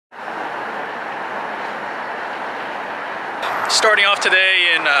Starting off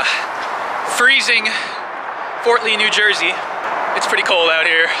today in freezing Fort Lee, New Jersey. It's pretty cold out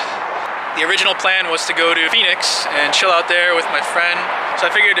here. The original plan was to go to Phoenix and chill out there with my friend. So I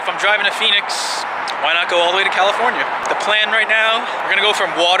figured if I'm driving to Phoenix, why not go all the way to California? The plan right now, we're gonna go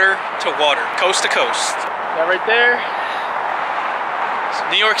from water to water, coast to coast. That right there, it's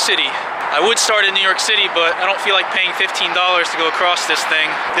New York City. I would start in New York City, but I don't feel like paying $15 to go across this thing.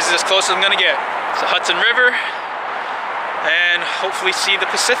 This is as close as I'm gonna get. It's the Hudson River, and hopefully see the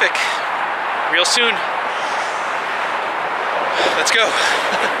Pacific real soon. Let's go.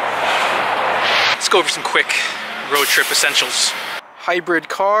 Let's go over some quick road trip essentials. Hybrid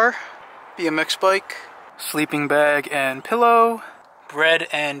car, BMX bike, sleeping bag and pillow, bread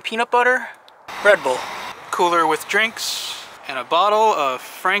and peanut butter, Red Bull, cooler with drinks, and a bottle of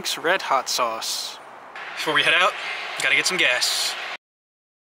Frank's Red Hot sauce. Before we head out, gotta get some gas.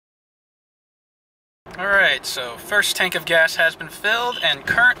 Alright, so first tank of gas has been filled and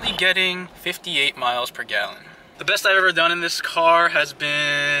currently getting 58 miles per gallon. The best I've ever done in this car has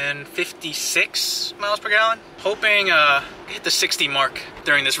been 56 miles per gallon. Hoping hit the 60 mark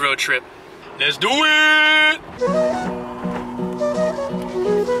during this road trip. Let's do it!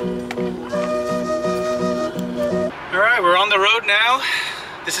 Alright, we're on the road now.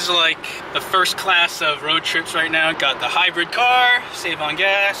 This is like the first class of road trips right now. Got the hybrid car, save on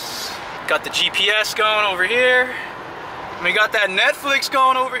gas. Got the GPS going over here. And we got that Netflix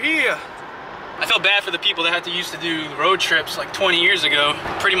going over here. I felt bad for the people that had to used to do road trips like 20 years ago,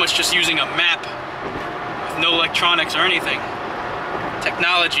 pretty much just using a map with no electronics or anything.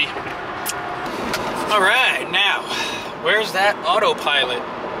 Technology. All right, now, where's that autopilot?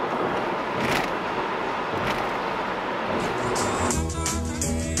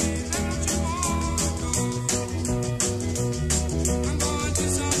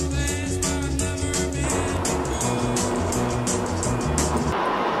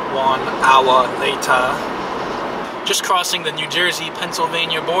 One hour later, just crossing the New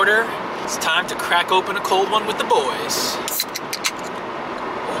Jersey-Pennsylvania border. It's time to crack open a cold one with the boys.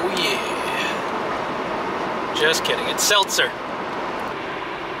 Oh yeah. Just kidding, it's seltzer.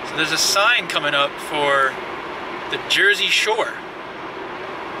 So there's a sign coming up for the Jersey Shore.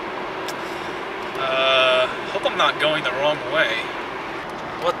 Hope I'm not going the wrong way.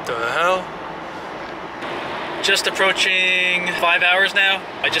 What the hell? Just approaching 5 hours now.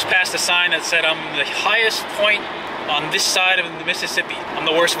 I just passed a sign that said I'm the highest point on this side of the Mississippi. I'm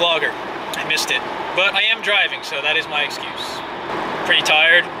the worst vlogger. I missed it. But I am driving, so that is my excuse. Pretty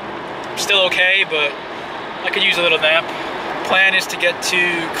tired. Still okay, but I could use a little nap. Plan is to get to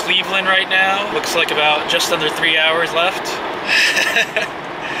Cleveland right now. Looks like about just under 3 hours left.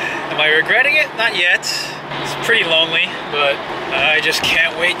 Am I regretting it? Not yet. It's pretty lonely, but I just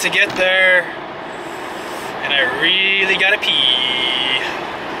can't wait to get there. And I really gotta pee.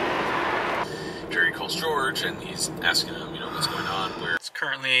 Jerry calls George and he's asking him, what's going on, where. It's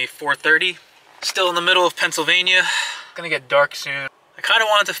currently 4:30. Still in the middle of Pennsylvania. Gonna get dark soon. I kind of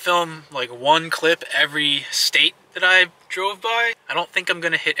wanted to film like one clip every state that I drove by. I don't think I'm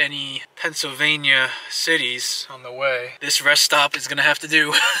gonna hit any Pennsylvania cities on the way. This rest stop is gonna have to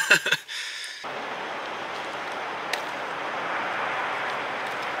do.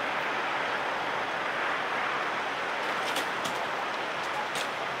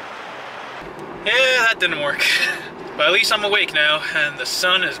 Yeah, that didn't work. But at least I'm awake now, and the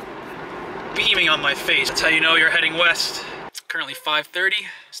sun is beaming on my face. That's how you know you're heading west. It's currently 5:30,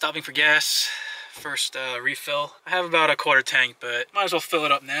 stopping for gas. First refill. I have about a quarter tank, but might as well fill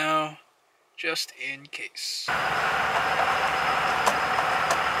it up now, just in case.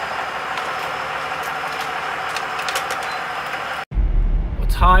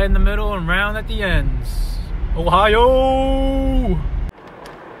 What's high in the middle and round at the ends? Ohio!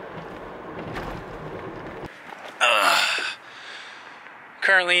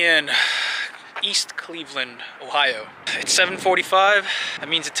 Currently in East Cleveland, Ohio. It's 7:45. That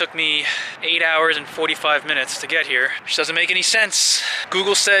means it took me 8 hours and 45 minutes to get here, which doesn't make any sense.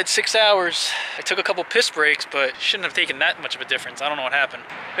 Google said 6 hours. I took a couple piss breaks, but shouldn't have taken that much of a difference. I don't know what happened.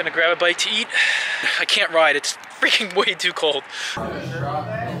 I'm gonna grab a bite to eat. I can't ride, it's freaking way too cold.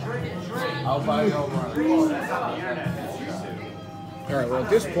 I'll buy you over. Alright, well at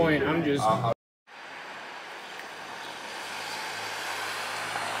this point, I'm just...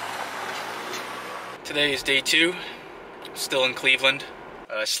 Today is day 2, still in Cleveland.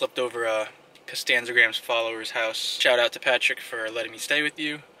 I slipped over Costanzagram's follower's house. Shout out to Patrick for letting me stay with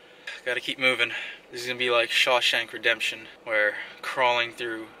you. Gotta keep moving. This is gonna be like Shawshank Redemption, where crawling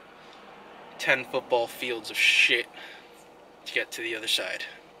through 10 football fields of shit to get to the other side.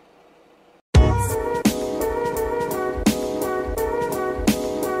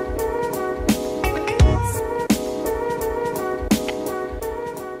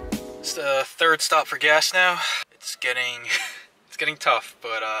 third stop for gas now. It's getting tough,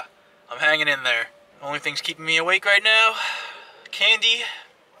 but I'm hanging in there. The only thing's keeping me awake right now, candy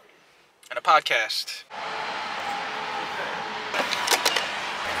and a podcast.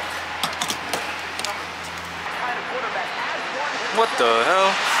 What the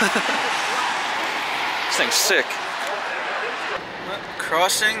hell? This thing's sick.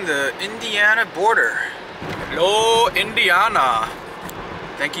 Crossing the Indiana border. Hello, Indiana.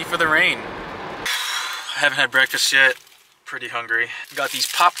 Thank you for the rain. I haven't had breakfast yet. Pretty hungry. Got these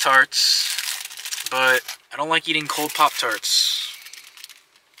Pop-Tarts, but I don't like eating cold Pop-Tarts.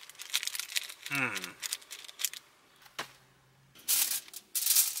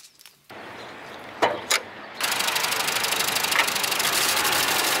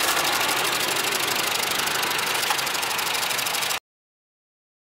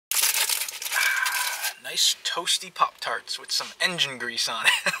 Nice toasty Pop-Tarts with some engine grease on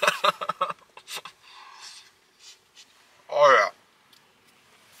it. Oh yeah.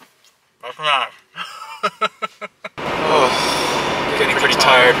 That's nice. Oh, getting pretty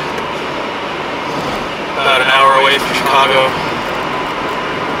tired. About an hour away from Chicago.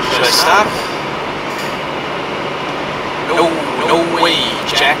 Should I stop? No way,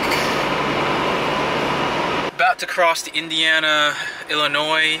 Jack. About to cross the Indiana,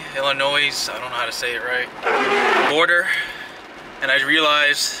 Illinois, I don't know how to say it right, border, and I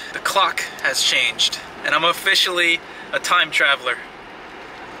realize the clock has changed, and I'm officially a time traveler.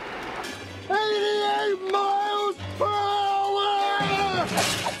 88 miles per hour!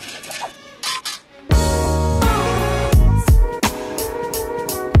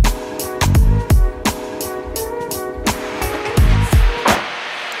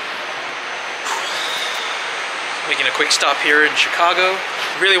 Making a quick stop here in Chicago.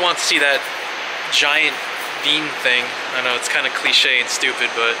 Really want to see that giant bean thing. I know it's kind of cliche and stupid,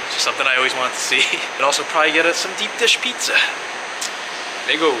 but it's just something I always want to see. And also probably get us some deep dish pizza.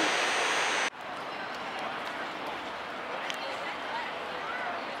 There you go.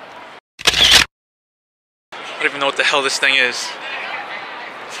 I don't even know what the hell this thing is.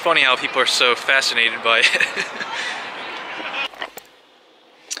 It's funny how people are so fascinated by it.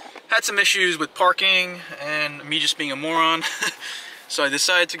 Had some issues with parking and me just being a moron. So I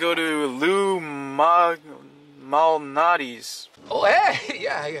decided to go to Lou Malnati's. Oh, hey,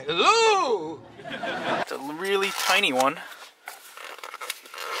 yeah, Lou! It's a really tiny one.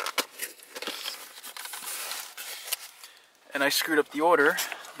 And I screwed up the order,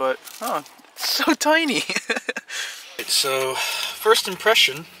 but oh, it's so tiny. So, first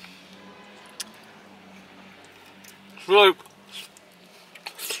impression.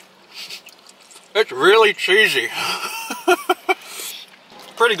 It's really cheesy.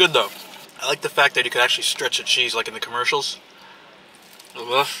 Pretty good though. I like the fact that you could actually stretch a cheese like in the commercials.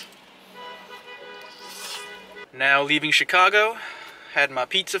 Now leaving Chicago, had my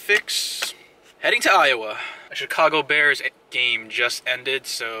pizza fix, heading to Iowa. A Chicago Bears game just ended,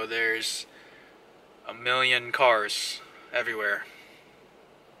 so there's a million cars everywhere.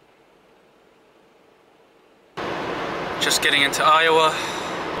 Just getting into Iowa.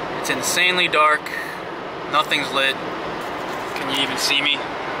 It's insanely dark. Nothing's lit. Can you even see me?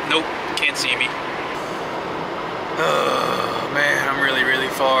 Nope, can't see me. Oh man, I'm really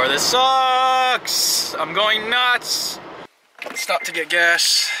far. This sucks! I'm going nuts! Stop to get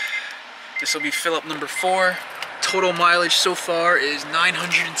gas. This will be fill up number 4. Total mileage so far is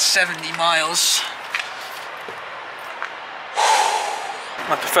 970 miles.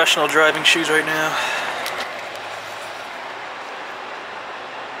 My professional driving shoes right now.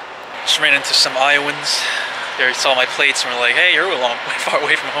 Just ran into some Iowans. They saw my plates and were like, hey, you're way far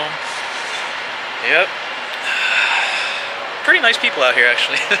away from home. Yep. Pretty nice people out here,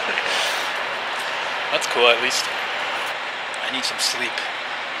 actually. That's cool, at least. I need some sleep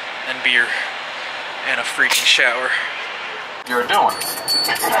and beer and a freaking shower. You're doing.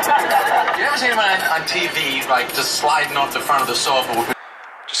 You ever seen him on TV, like just sliding off the front of the sofa?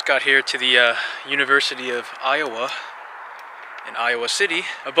 Just got here to the University of Iowa in Iowa City.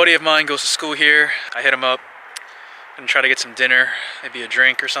 A buddy of mine goes to school here. I hit him up and try to get some dinner, maybe a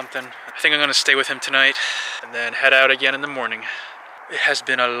drink or something. I think I'm gonna stay with him tonight and then head out again in the morning. It has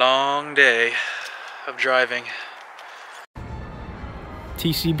been a long day of driving.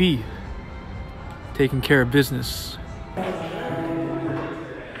 TCB, taking care of business.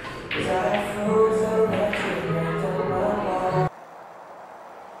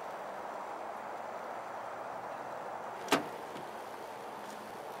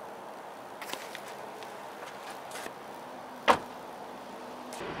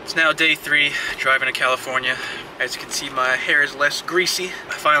 It's now day 3 driving to California. As you can see, my hair is less greasy.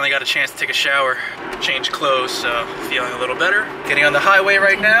 I finally got a chance to take a shower, change clothes, so feeling a little better. Getting on the highway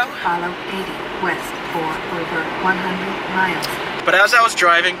right now. Follow 80 west for over 100 miles. But as I was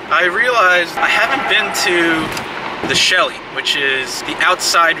driving, I realized I haven't been to the Shelley, which is the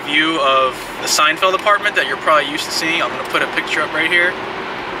outside view of the Seinfeld apartment that you're probably used to seeing. I'm gonna put a picture up right here.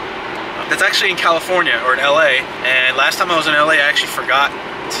 That's actually in California, or in LA, and last time I was in LA I actually forgot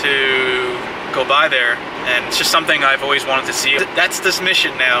to go by there, and it's just something I've always wanted to see. That's this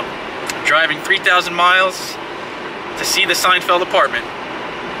mission now. I'm driving 3,000 miles to see the Seinfeld apartment.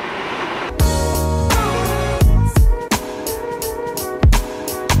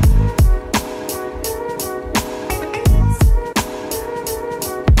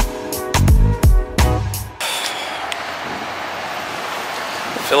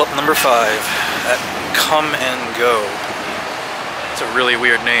 Philip number 5 at Come and Go. It's a really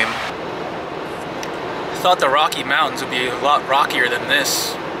weird name. I thought the Rocky Mountains would be a lot rockier than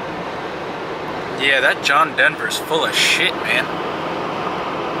this. Yeah, that John Denver's full of shit, man.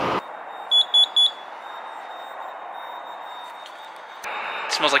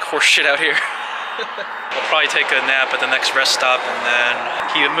 It smells like horse shit out here. I'll probably take a nap at the next rest stop and then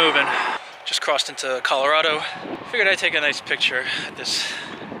keep it moving. Just crossed into Colorado. Figured I'd take a nice picture at this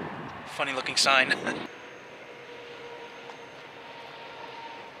funny looking sign.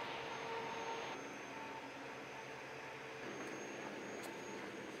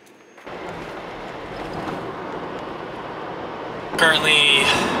 Currently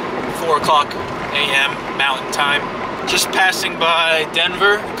 4 o'clock a.m. Mountain Time. Just passing by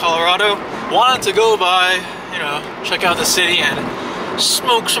Denver, Colorado. Wanted to go by, you know, check out the city and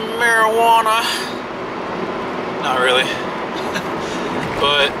smoke some marijuana. Not really.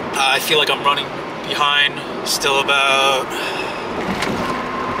 But I feel like I'm running behind. Still about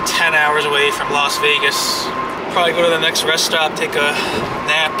 10 hours away from Las Vegas. Probably go to the next rest stop, take a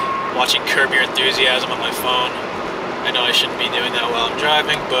nap. Watching Curb Your Enthusiasm on my phone. I know I shouldn't be doing that while I'm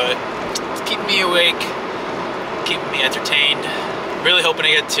driving, but it's keeping me awake, keeping me entertained. Really hoping to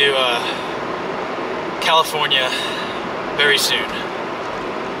get to California very soon.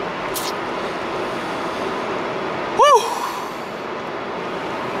 Woo!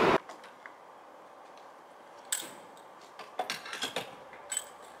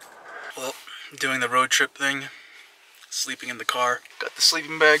 Well, I'm doing the road trip thing, sleeping in the car. Got the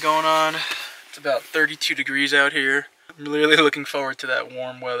sleeping bag going on. It's about 32 degrees out here. I'm really looking forward to that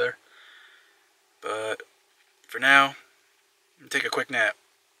warm weather. But for now, I'm gonna take a quick nap.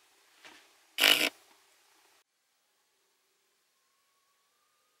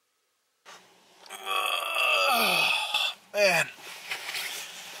 Man.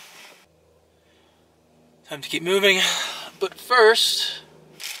 Time to keep moving. But first,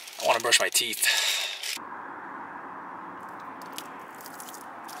 I want to brush my teeth.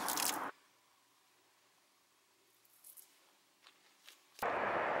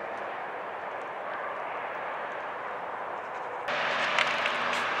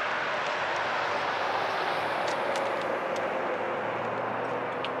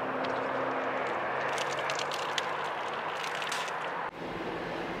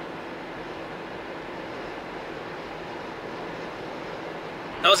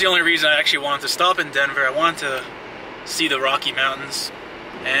 That was the only reason I actually wanted to stop in Denver. I wanted to see the Rocky Mountains.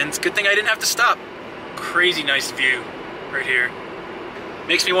 And it's a good thing I didn't have to stop. Crazy nice view right here.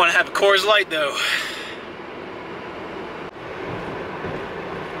 Makes me want to have a Coors Light though.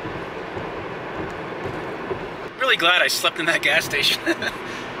 Really glad I slept in that gas station.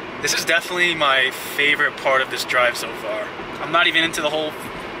 This is definitely my favorite part of this drive so far. I'm not even into the whole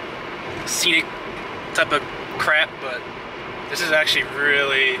scenic type of crap, but this is actually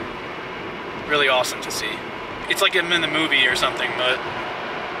really, really awesome to see. It's like I'm in the movie or something, but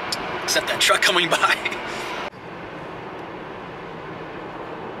except that truck coming by.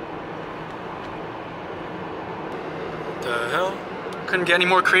 The hell? Couldn't get any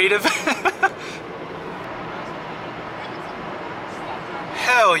more creative?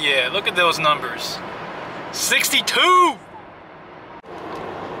 Hell yeah, look at those numbers. 62!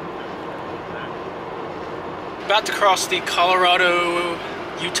 About to cross the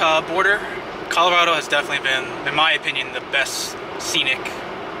Colorado-Utah border. Colorado has definitely been, in my opinion, the best scenic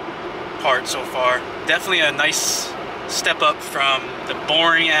part so far. Definitely a nice step up from the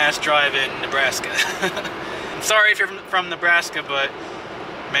boring ass drive in Nebraska. I'm sorry if you're from Nebraska, but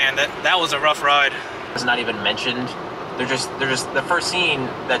man, that was a rough ride. It's not even mentioned. They're just the first scene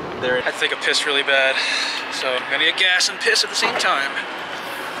that they're. I had to take a piss really bad, so I'm gonna get gas and piss at the same time.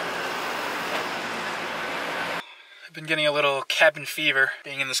 I've been getting a little cabin fever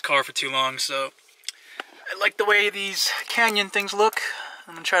being in this car for too long, so I like the way these canyon things look.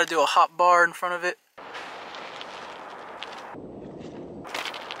 I'm gonna try to do a hot bar in front of it.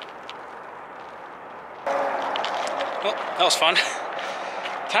 Well, that was fun.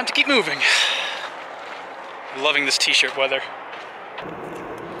 Time to keep moving. Loving this t-shirt weather.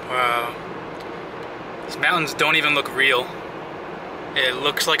 Wow. These mountains don't even look real. It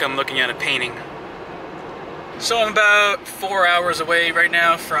looks like I'm looking at a painting. So I'm about 4 hours away right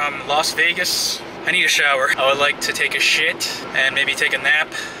now from Las Vegas. I need a shower. I would like to take a shit and maybe take a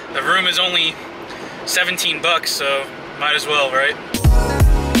nap. The room is only 17 bucks, so might as well, right?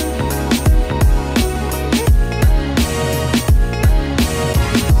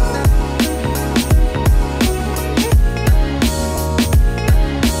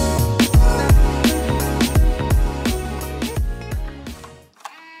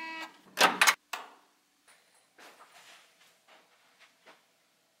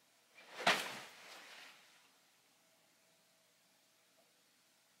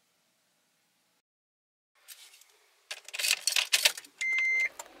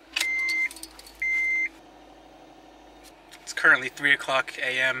 It's currently 3 o'clock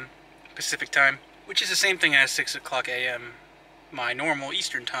a.m. Pacific time, which is the same thing as 6 o'clock a.m. my normal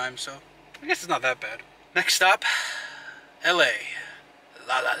Eastern time, so I guess it's not that bad. Next stop, LA,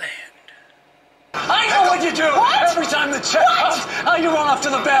 La La Land. I know what you do! What? Every time the check comes, you run off to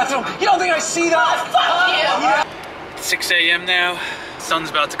the bathroom. You don't think I see that? Oh, fuck you! 6 a.m. now, sun's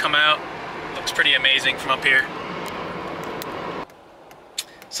about to come out. Looks pretty amazing from up here.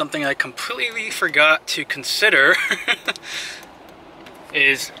 Something I completely forgot to consider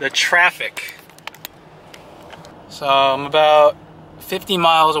is the traffic. So I'm about 50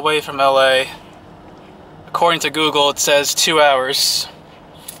 miles away from LA. According to Google, it says 2 hours.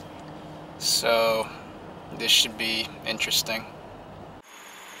 So this should be interesting.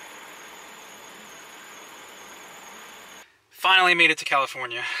 Finally made it to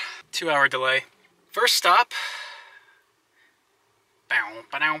California. 2-hour delay. First stop.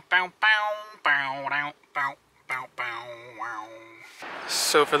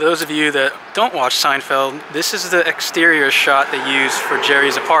 So for those of you that don't watch Seinfeld, this is the exterior shot they use for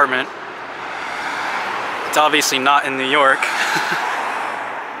Jerry's apartment. It's obviously not in New York.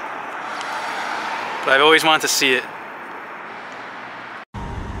 But I've always wanted to see it.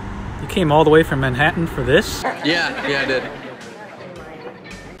 You came all the way from Manhattan for this? Yeah, I did.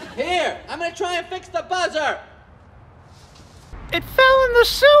 Here, I'm gonna try and fix the buzzer. It fell in the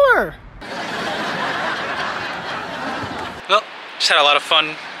sewer! Well, just had a lot of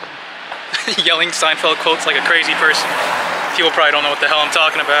fun yelling Seinfeld quotes like a crazy person. People probably don't know what the hell I'm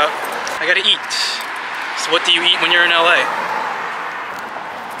talking about. I gotta eat. So what do you eat when you're in LA?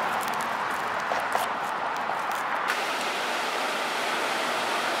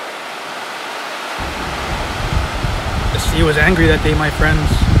 The sea was angry that day, my friends.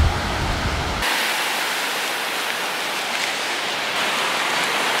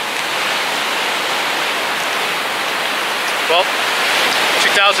 Well,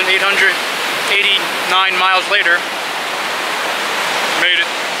 2,889 miles later, made it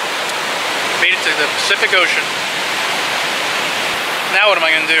to the Pacific Ocean. Now what am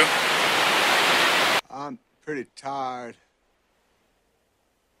I gonna do? I'm pretty tired.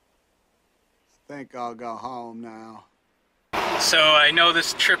 Think I'll go home now. So I know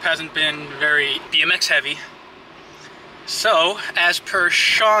this trip hasn't been very BMX heavy. So, as per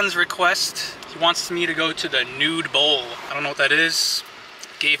Sean's request, he wants me to go to the Nude Bowl. I don't know what that is.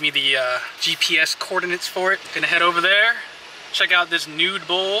 Gave me the GPS coordinates for it. Gonna head over there, check out this Nude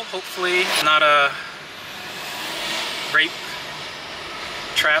Bowl. Hopefully not a rape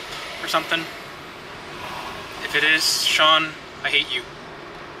trap or something. If it is, Sean, I hate you.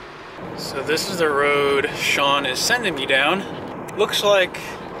 So this is the road Sean is sending me down. Looks like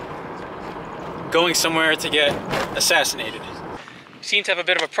going somewhere to get assassinated. Seem to have a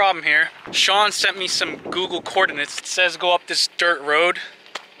bit of a problem here. Sean sent me some Google coordinates. It says go up this dirt road.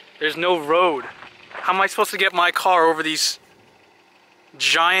 There's no road. How am I supposed to get my car over these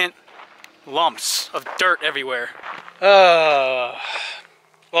giant lumps of dirt everywhere? Well,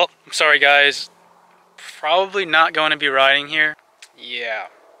 I'm sorry guys. Probably not going to be riding here. Yeah,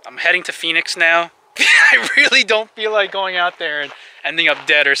 I'm heading to Phoenix now. I really don't feel like going out there and ending up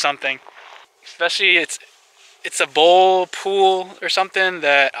dead or something. Especially it's a bowl pool or something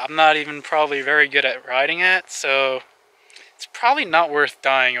that I'm not even probably very good at riding at, so it's probably not worth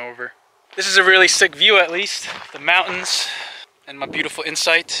dying over. This is a really sick view at least. The mountains and my beautiful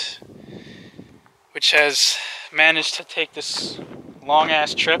Insight, which has managed to take this long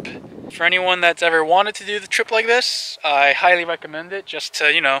ass trip For anyone that's ever wanted to do the trip like this, I highly recommend it, just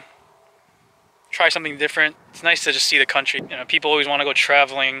to, you know, try something different. It's nice to just see the country. You know, people always want to go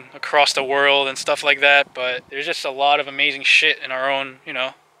traveling across the world and stuff like that, but there's just a lot of amazing shit in our own, you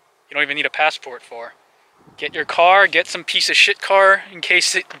know, you don't even need a passport for. Get your car, get some piece of shit car in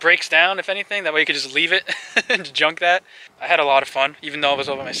case it breaks down, if anything. That way you could just leave it and junk that. I had a lot of fun, even though I was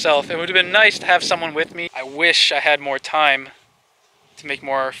all by myself. It would have been nice to have someone with me. I wish I had more time to make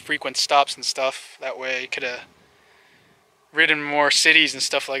more frequent stops and stuff. That way I could have ridden more cities and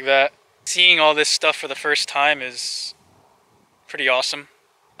stuff like that. Seeing all this stuff for the first time is pretty awesome.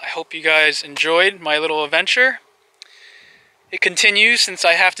 I hope you guys enjoyed my little adventure. It continues since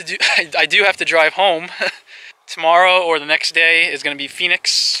I do have to drive home. Tomorrow or the next day is going to be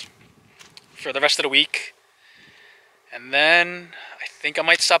Phoenix for the rest of the week. And then I think I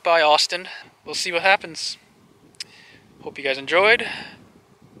might stop by Austin. We'll see what happens. Hope you guys enjoyed.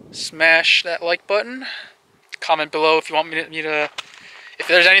 Smash that like button. Comment below if you want me to if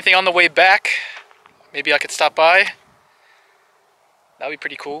there's anything on the way back, maybe I could stop by. That'd be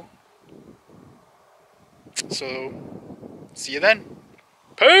pretty cool. So, see you then.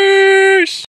 Peace!